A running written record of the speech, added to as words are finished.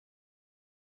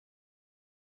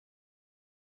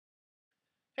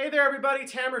Hey there, everybody.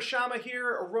 Tamer Chamma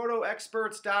here,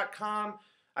 RotoExperts.com.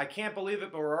 I can't believe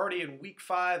it, but we're already in week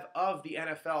 5 of the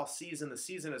NFL season. The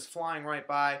season is flying right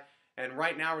by, and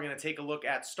right now we're going to take a look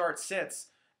at start-sits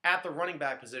at the running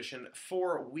back position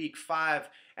for week 5.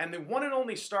 And the one and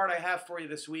only start I have for you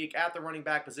this week at the running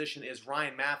back position is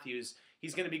Ryan Mathews.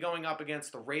 He's going to be going up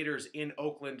against the Raiders in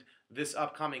Oakland this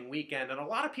upcoming weekend. And a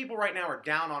lot of people right now are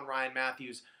down on Ryan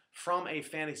Mathews from a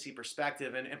fantasy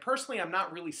perspective, and personally, I'm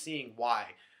not really seeing why.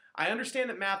 I understand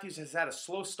that Mathews has had a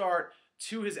slow start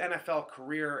to his NFL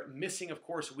career, missing, of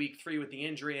course, week 3 with the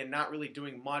injury and not really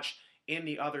doing much in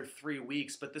the other 3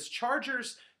 weeks. But this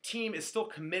Chargers team is still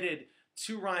committed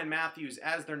to Ryan Mathews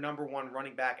as their number 1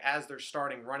 running back, as their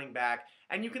starting running back.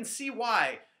 And you can see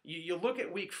why. You look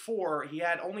at week 4, he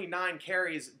had only 9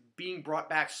 carries being brought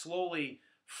back slowly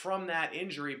from that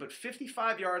injury, but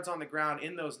 55 yards on the ground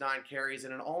in those 9 carries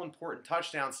and an all-important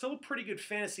touchdown. Still a pretty good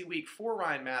fantasy week for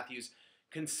Ryan Mathews,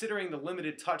 considering the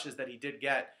limited touches that he did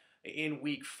get in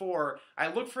week 4. I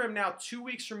look for him now 2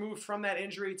 weeks removed from that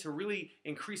injury to really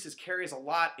increase his carries a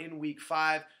lot in week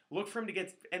 5. Look for him to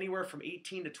get anywhere from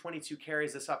 18 to 22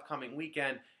 carries this upcoming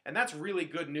weekend, and that's really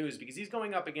good news because he's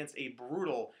going up against a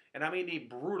brutal, and I mean a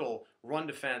brutal, run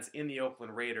defense in the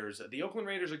Oakland Raiders. The Oakland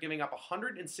Raiders are giving up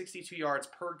 162 yards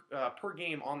per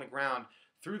game on the ground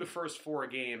through the first 4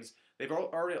 games. They've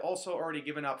also already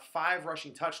given up 5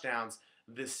 rushing touchdowns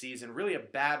this season. Really a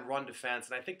bad run defense,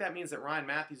 and I think that means that Ryan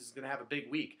Mathews is going to have a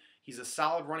big week. He's a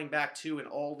solid running back too in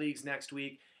all leagues next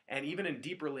week, and even in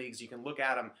deeper leagues you can look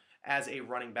at him as a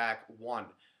running back 1.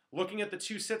 Looking at the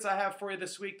 2 sits I have for you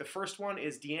this week, the first one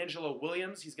is D'Angelo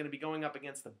Williams. He's going to be going up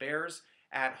against the Bears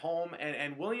at home,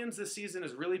 and Williams this season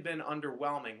has really been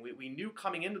underwhelming. We knew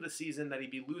coming into the season that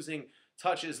he'd be losing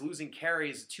touches, losing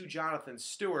carries to Jonathan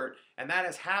Stewart, and that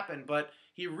has happened, but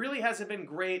he really hasn't been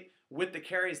great with the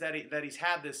carries that he's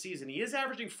had this season. He is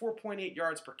averaging 4.8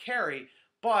 yards per carry,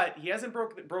 but he hasn't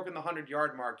broken the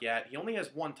 100-yard mark yet. He only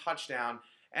has 1 touchdown,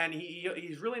 and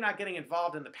he's really not getting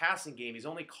involved in the passing game. He's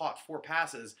only caught 4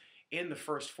 passes in the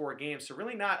first 4 games, so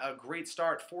really not a great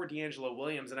start for D'Angelo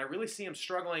Williams, and I really see him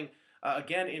struggling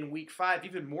again in week 5,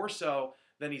 even more so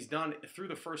than he's done through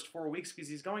the first 4 weeks because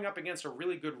he's going up against a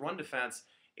really good run defense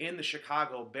in the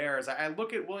Chicago Bears. I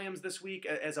look at Williams this week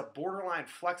as a borderline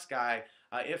flex guy,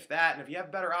 if that, and if you have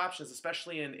better options,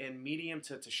 especially in medium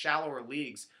to shallower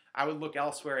leagues, I would look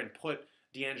elsewhere and put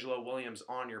D'Angelo Williams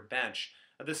on your bench.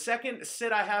 The second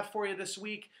sit I have for you this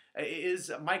week is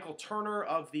Michael Turner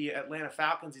of the Atlanta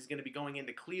Falcons. He's going to be going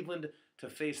into Cleveland to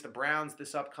face the Browns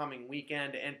this upcoming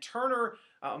weekend. And Turner,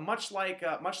 much like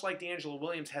D'Angelo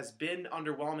Williams, has been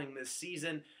underwhelming this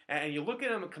season. And you look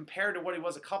at him compared to what he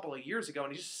was a couple of years ago,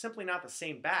 and he's just simply not the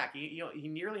same back. He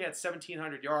nearly had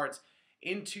 1,700 yards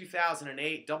in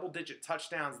 2008, double-digit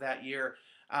touchdowns that year.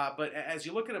 But as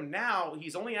you look at him now,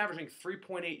 he's only averaging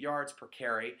 3.8 yards per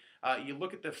carry. You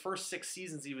look at the first 6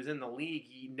 seasons he was in the league,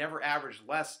 he never averaged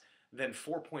less than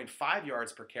 4.5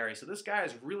 yards per carry. So this guy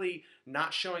is really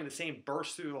not showing the same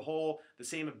burst through the hole, the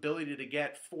same ability to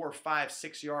get 4, 5,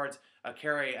 6 yards a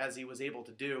carry as he was able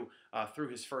to do through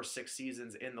his first 6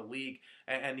 seasons in the league.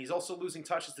 And he's also losing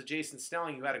touches to Jason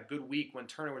Snelling, who had a good week when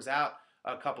Turner was out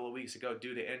a couple of weeks ago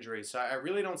due to injury. So I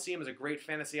really don't see him as a great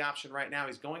fantasy option right now.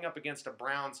 He's going up against a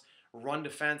Browns run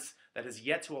defense that has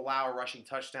yet to allow a rushing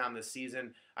touchdown this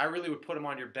season. I really would put him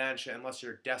on your bench unless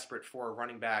you're desperate for a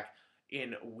running back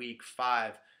in week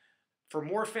 5. For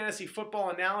more fantasy football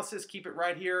analysis, keep it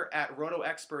right here at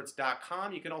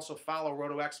RotoExperts.com. You can also follow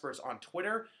RotoExperts on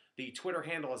Twitter. The Twitter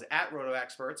handle is at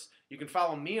RotoExperts. You can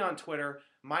follow me on Twitter.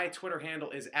 My Twitter handle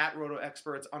is at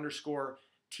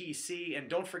RotoExperts_TC. And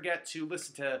don't forget to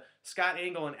listen to Scott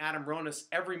Engel and Adam Ronis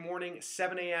every morning,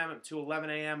 7 a.m. to 11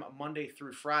 a.m., Monday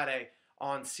through Friday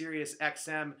on Sirius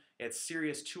XM. It's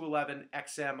Sirius 211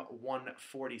 XM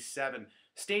 147.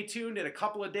 Stay tuned in a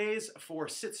couple of days for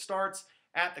sit starts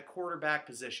at the quarterback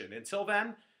position. Until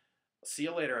then, see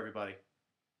you later, everybody.